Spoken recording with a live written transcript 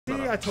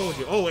I told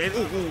you. Oh, and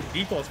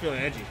Default's feeling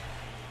edgy.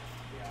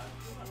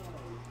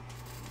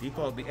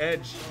 Default, the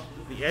edge.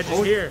 The edge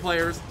is here.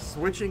 Players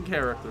switching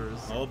characters.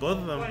 Oh, both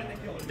of them.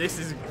 This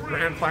is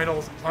Grand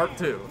Finals Part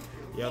 2.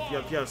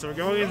 Yep. So we're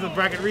going into the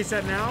bracket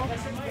reset now.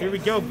 Here we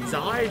go.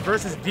 Zai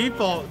versus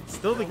Default.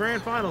 Still the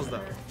Grand Finals,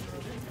 though.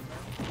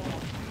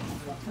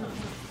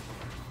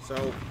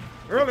 So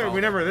earlier,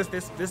 we never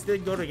this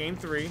did go to game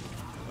 3 with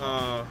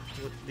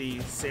the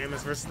Samus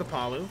versus the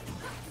Palu,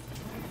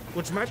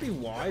 which might be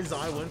why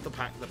Zai went the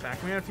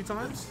Pac-Man a few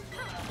times.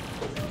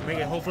 Make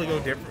it hopefully go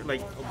different,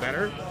 like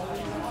better.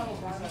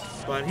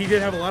 But he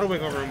did have a lot of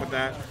wiggle room with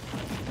that.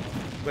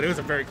 But it was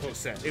a very close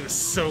set. It was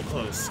so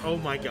close. Oh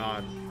my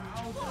god.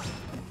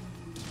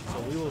 So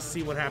we will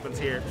see what happens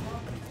here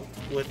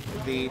with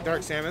the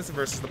Dark Samus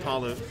versus the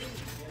Palu.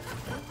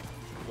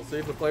 We'll see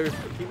if the players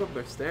can keep up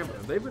their stamina.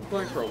 They've been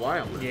playing for a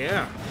while now.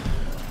 Yeah.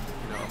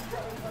 You know,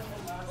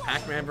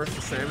 Pac-Man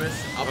versus Samus.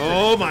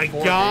 Oh my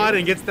god,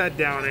 and gets that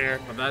down air.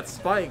 But that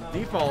spike,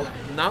 Default,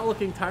 not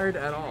looking tired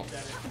at all.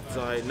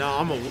 So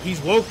no,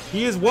 he's woke.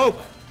 He is woke.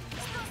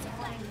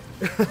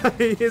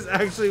 He is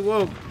actually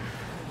woke.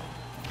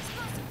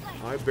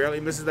 Oh, he barely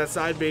misses that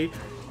side B.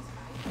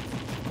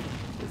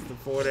 Gets the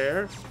forward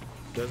air.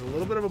 Does a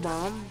little bit of a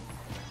bomb.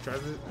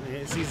 Tries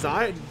to see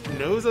Zai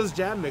knows those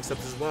jab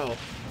mix-ups as well.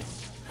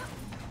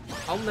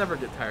 I'll never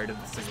get tired of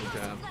the single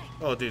jab.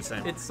 Oh, dude,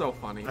 same. It's so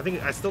funny.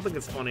 I still think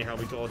it's funny how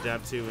we call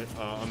jab 2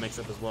 a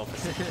mix-up as well.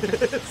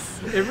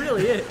 It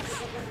really is.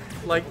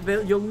 Like,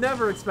 you'll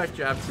never expect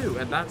jab 2,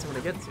 and that's when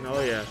it gets you.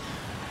 Oh, yeah.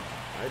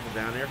 All right, the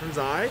down air from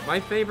Zai. My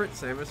favorite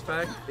Samus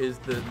fact is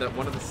that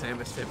one of the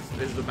Samus tips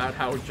is about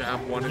how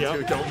jab 1 and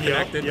 2 don't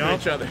connect into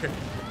each other.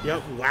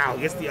 Yep, wow,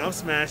 gets the up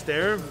smash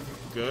there.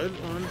 Good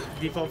on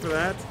Default for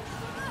that.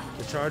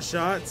 The charge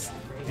shots.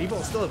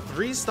 Default still at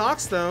 3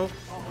 stocks, though.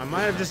 I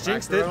might have just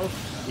jinxed it.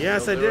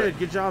 Yes, I did.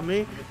 Good job,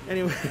 me.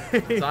 Anyway.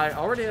 Zai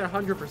already at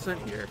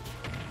 100% here.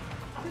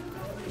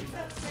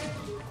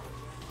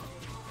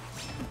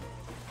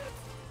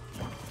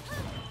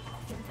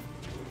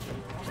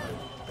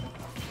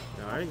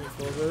 Alright, gets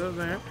a little bit of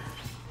there.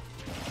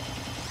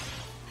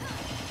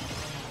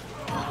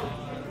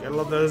 Gotta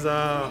love those,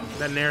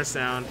 that nair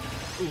sound.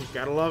 Ooh,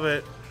 gotta love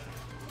it.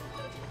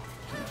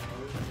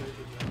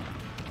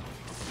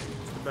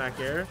 It's the back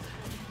air.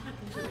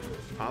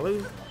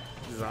 Palu,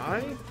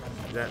 Zai,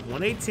 is at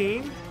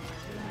 118.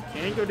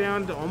 Can go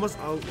down to almost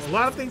a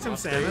lot of things from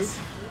Samus.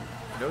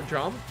 No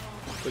jump.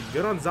 But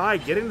good on Zai,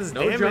 getting this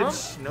No damage.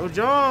 jump? No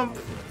jump.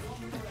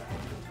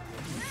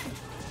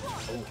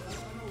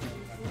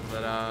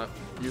 But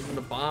using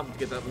the bomb to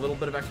get that little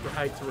bit of extra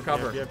height to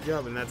recover.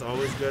 Yep. And that's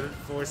always good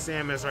for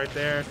Samus right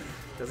there.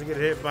 Doesn't get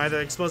hit by the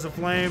explosive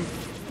flame.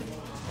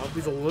 Up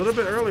these a little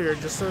bit earlier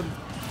just to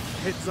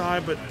hit Zai,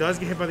 but does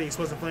get hit by the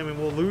explosive flame and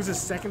will lose his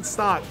second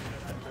stock.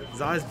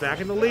 Zai's back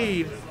in the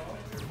lead.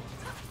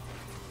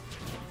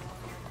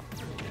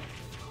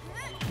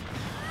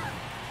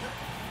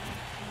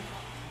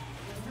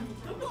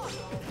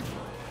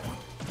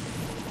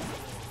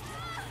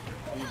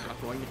 He's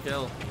not going to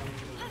kill.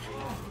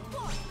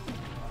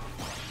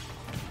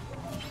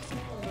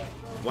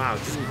 Wow,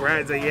 just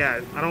grabs it.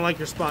 Yeah, I don't like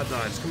your spot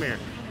dodge. Come here.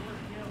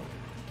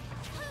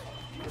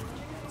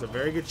 It's a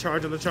very good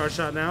charge on the charge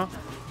shot now.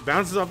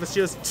 Bounces off the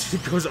shield,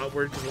 goes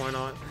upward, because why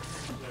not?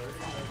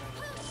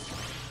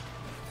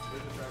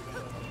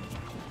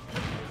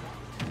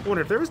 I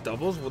wonder if there was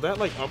doubles, will that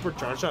like upward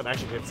charge shot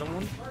actually hit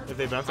someone if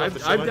they bounce off the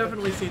shield? I've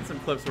definitely seen some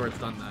clips where it's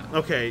done that.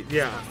 Okay,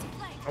 yeah.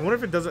 I wonder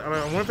if it doesn't. I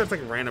wonder if that's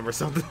like random or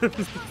something.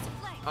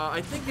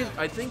 I think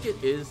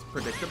it is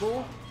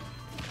predictable,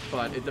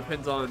 but it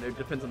depends on the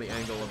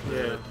angle of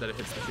that it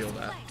hits the shield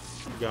at.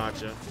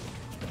 Gotcha.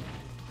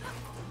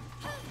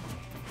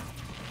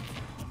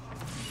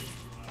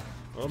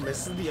 Oh,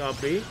 misses the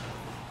up B.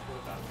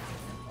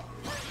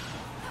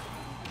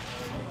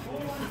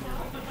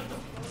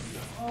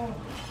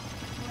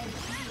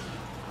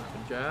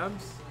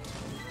 Jabs.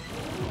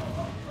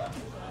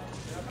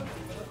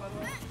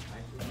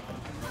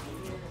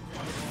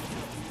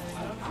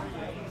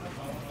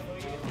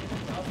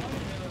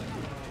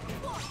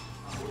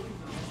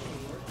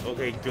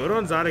 Okay, good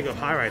on Zai to go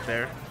high right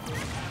there.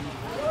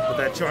 But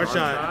that charge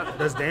shot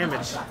does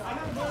damage.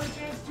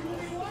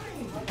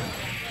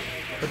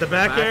 But the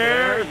back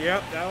air,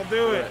 yep, that'll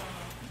do it.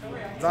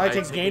 Zai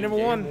takes game number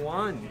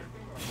 1.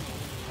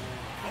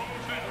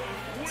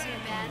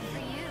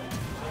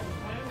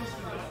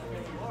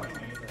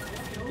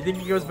 You think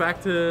he goes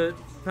back to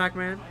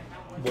Pac-Man?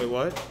 Wait,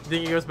 what? You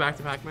think he goes back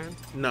to Pac-Man?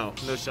 No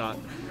shot.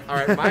 All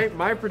right,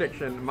 my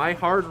prediction, my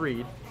hard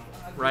read,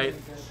 right?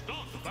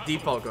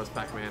 Default goes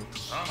Pac-Man.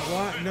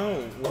 What?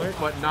 No. What?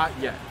 But not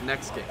yet.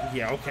 Next game.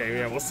 Yeah, okay.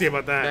 Yeah, we'll see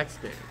about that. Next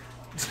game.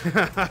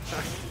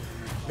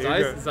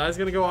 Zai's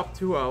going to go up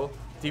 2-0.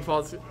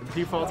 Default's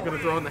going to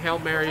throw in the Hail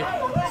Mary,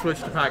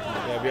 switch to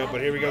Pac-Man. Yeah,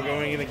 but here we go,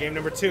 going into game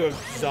number 2 of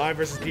Zai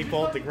versus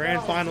Default. The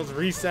Grand Finals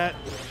reset.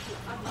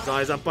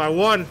 Zai's up by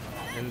 1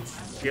 and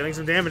dealing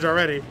some damage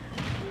already.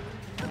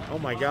 Oh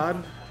my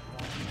god.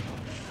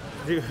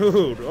 Dude,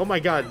 oh my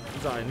god.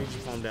 Zai, I need you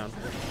to calm down.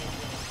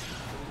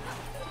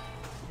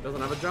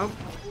 Doesn't have a jump.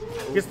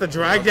 Gets the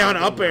drag down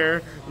up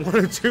air. 1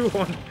 or 2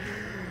 on.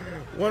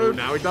 Ooh,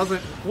 now he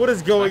doesn't. What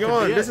is going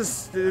on? Be this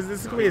is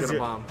gonna be a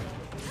bomb.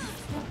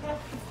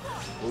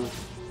 Ooh,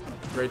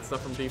 great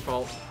stuff from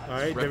default. All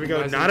right, there we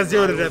go. Not a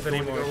 0 to death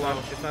anymore.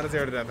 It's not a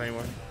 0 to death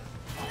anymore.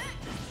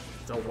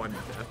 It's a 1 to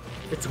death.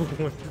 It's a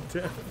 1 to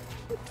death.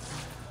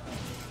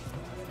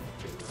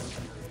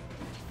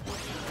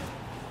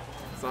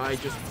 Zai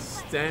just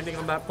standing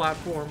on that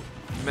platform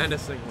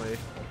menacingly.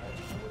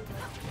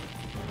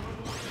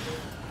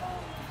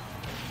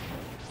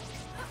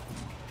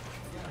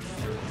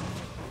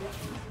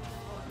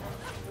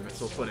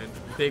 Missile put in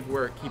big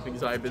work keeping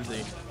Zai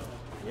busy.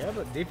 Yeah,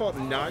 but default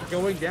not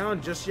going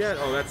down just yet.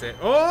 Oh, that's it.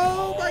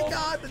 Oh my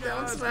god, the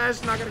down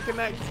smash not gonna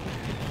connect.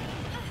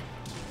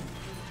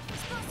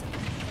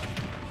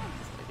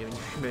 Getting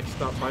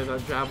mixed up by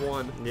that jab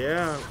 1.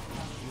 Yeah.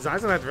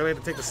 Zai's gonna really have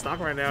to take the stock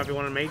right now if he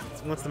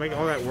wants to make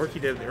all that work he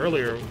did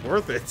earlier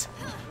worth it.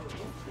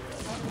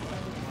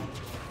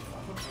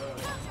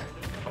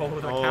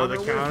 Oh, the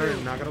counter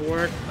not gonna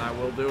work. That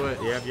will do it.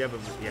 Yeah,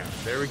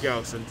 there we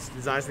go. So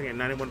Zai's sitting at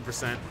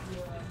 91%.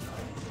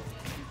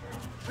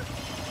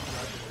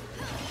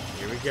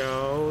 Here we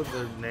go.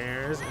 The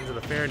nairs into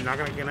the fair, not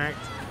gonna connect.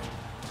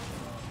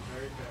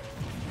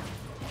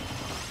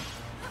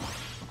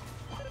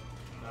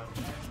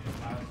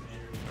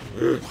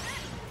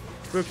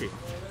 Spooky.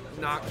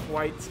 Not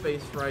quite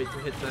spaced right to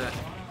hit that.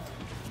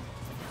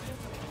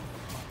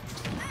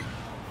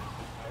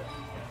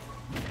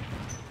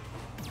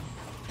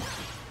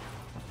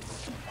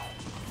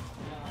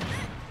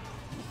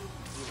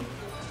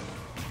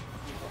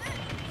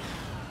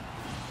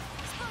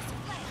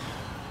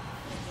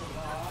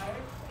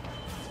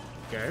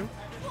 Okay.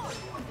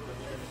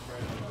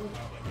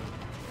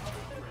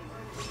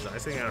 So I'm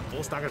sitting at a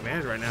full stock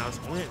advantage right now. It's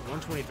only at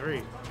 123.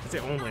 I say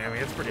only, I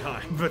mean, it's pretty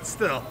high, but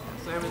still.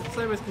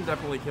 Samus can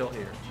definitely kill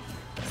here.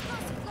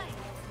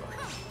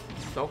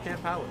 So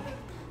can't Palu.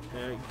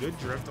 Good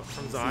drift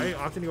from Zai.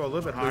 Often go a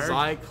little bit higher. The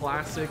Zai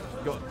classic,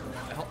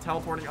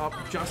 teleporting up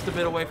just a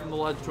bit away from the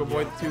ledge to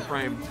avoid the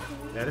 2-frame.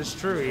 That is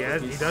true. He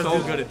does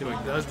so good at doing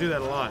that. He does do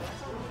that a lot.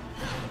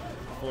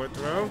 Forward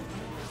throw.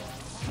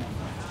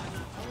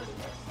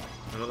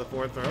 Another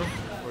forward throw.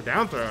 Or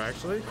down throw,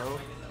 actually.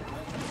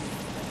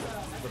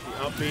 With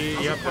the up B.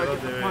 Yep, that'll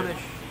do it.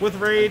 With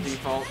rage.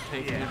 Default,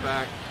 taking it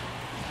back.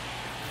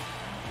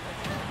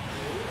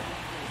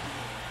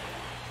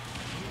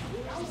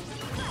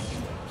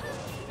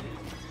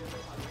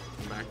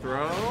 Back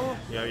throw.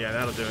 Yeah,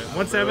 that'll do it.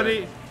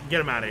 170,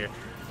 get him out of here.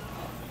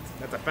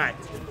 That's a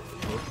fact.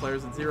 Both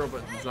players at 0,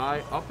 but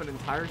Zai up an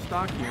entire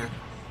stock here.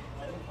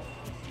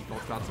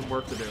 Both got some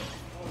work to do.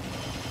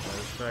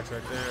 There's facts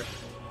right there.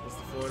 What's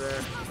the 4 there?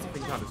 I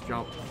think he got his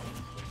jump.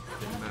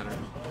 Didn't matter.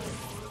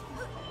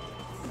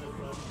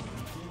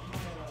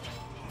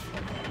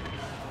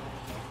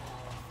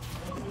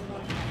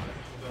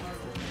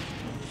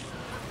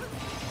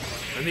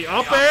 And the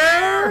up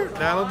air!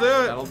 That'll do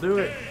it. That'll do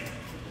it.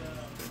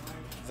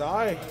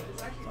 Zai.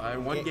 Zai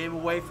 1 game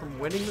away from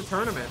winning the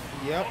tournament.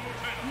 Yep.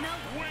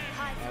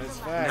 That is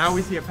facts. Now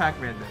we see a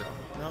Pac-Man ditto.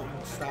 No,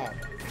 stop.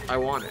 I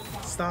want it.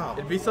 Stop.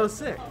 It'd be so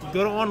sick. You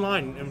go to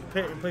online and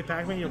play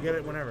Pac-Man, you'll get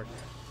it whenever.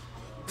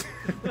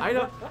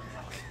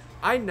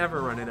 I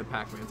never run into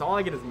Pac-Man. All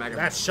I get is Mega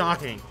Man. That's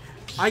shocking.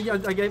 I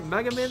get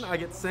Mega Man, I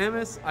get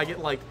Samus, I get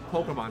like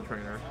Pokemon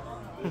Trainer.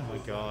 Oh my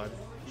god.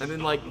 And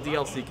then like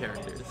DLC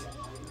characters.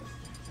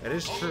 That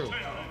is true.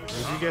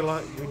 We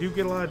do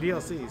get a lot of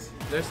DLCs.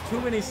 There's too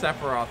many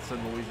Sephiroths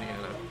in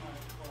Louisiana.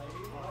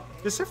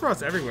 There's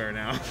Sephiroths everywhere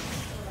now.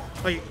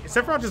 Like,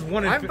 Sephiroth just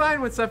won. I'm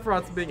fine with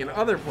Sephiroths being in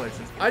other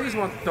places. I just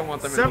don't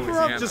want them in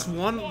Louisiana. Sephiroth just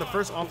won the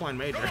first offline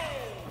major.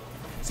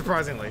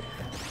 Surprisingly.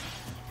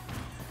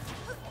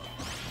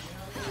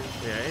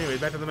 Yeah, anyway,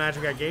 back to the match.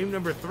 We got game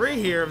number 3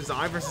 here of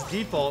Zai versus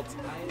Default.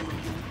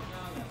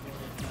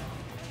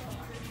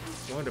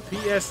 Going to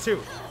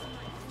PS2.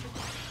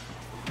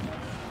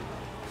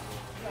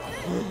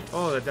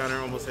 Oh, that down air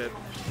almost hit.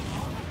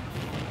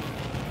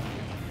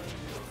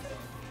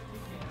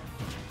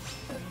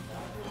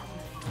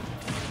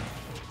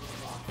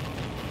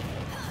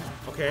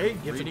 Okay,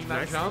 gets a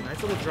nice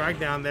little drag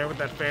down there with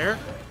that fair.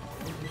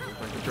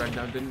 Like the drag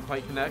down didn't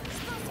quite connect.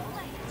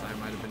 I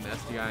might have been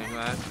SDIing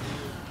that.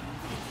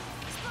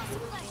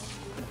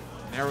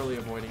 Narrowly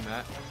avoiding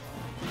that.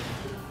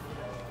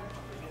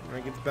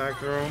 Alright, gets back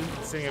throw him.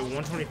 Sitting at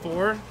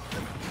 124.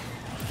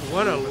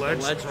 What a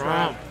ledge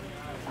trap.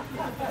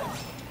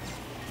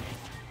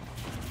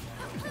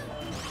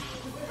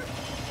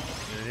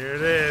 And here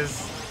it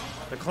is.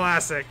 The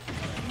classic.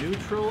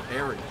 Neutral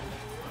area.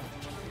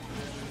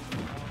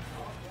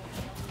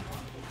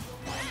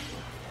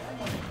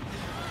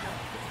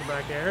 Gets the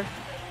back air.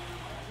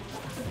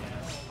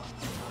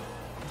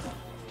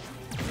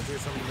 Do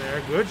something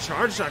there. Good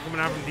charge shot coming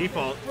out from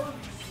Default.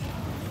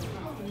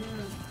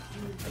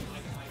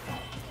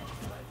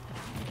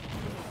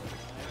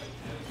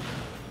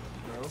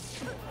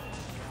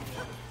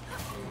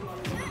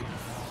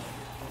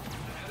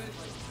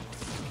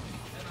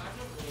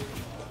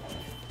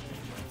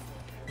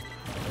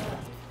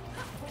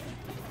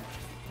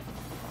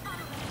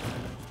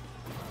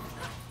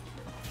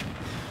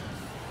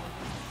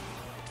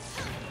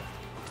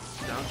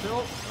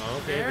 tilt.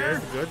 Okay,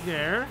 there's a good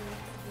there.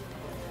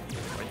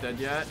 Quite dead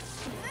yet.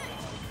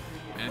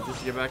 And just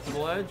to get back to the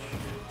ledge.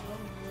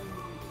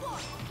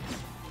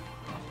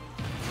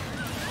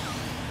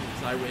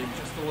 I waited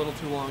just a little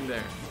too long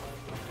there.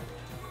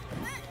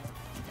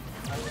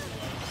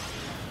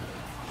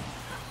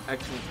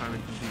 Excellent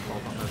timing from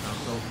default on that down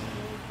tilt,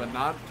 but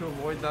not to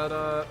avoid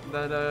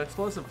that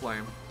explosive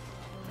flame.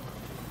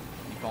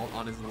 Default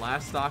on his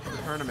last stock of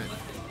the tournament.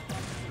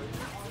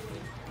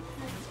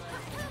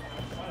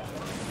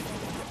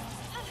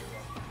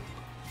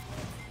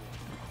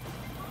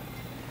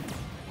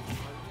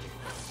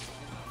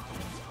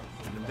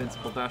 An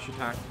invincible dash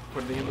attack,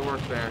 putting in the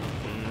work there.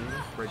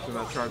 Break through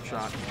that charge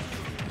shot.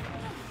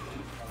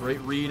 Great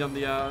read on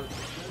the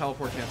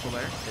teleport cancel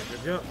there.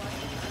 Good.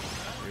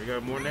 Here we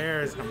go, more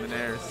nairs. Coming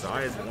nairs.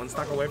 Sai is one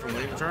stock away from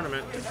winning the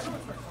tournament.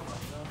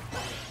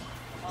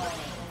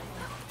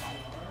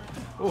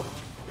 Oh.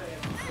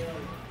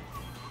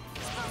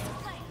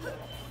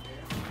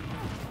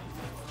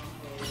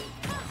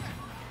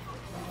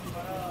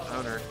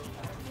 Counter.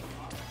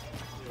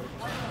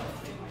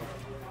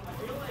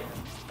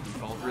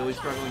 Default really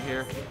struggling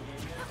here.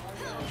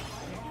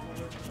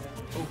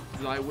 Oh,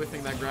 Zai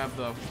whiffing that grab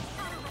though.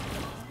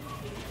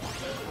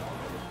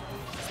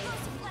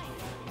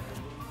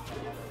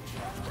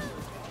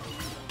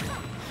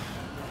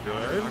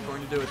 Good. Not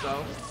going to do it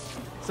though.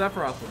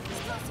 Sephiroth.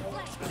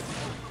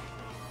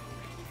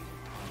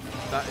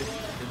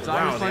 If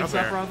Zai was playing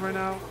Sephiroth right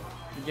now,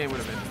 the game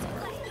would have been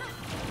over.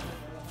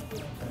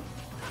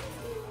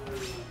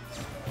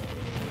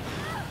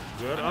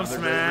 Good up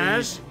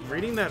smash.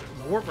 Reading that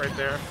warp right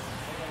there.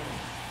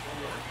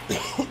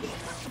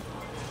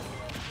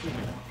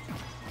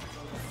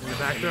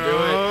 Back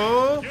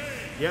throw.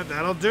 Yep,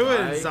 that'll do it.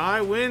 And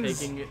Zai wins.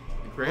 Taking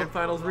Grand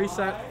Finals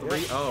reset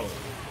 3-0.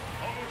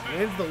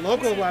 Wins the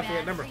local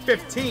Lafayette number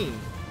 15.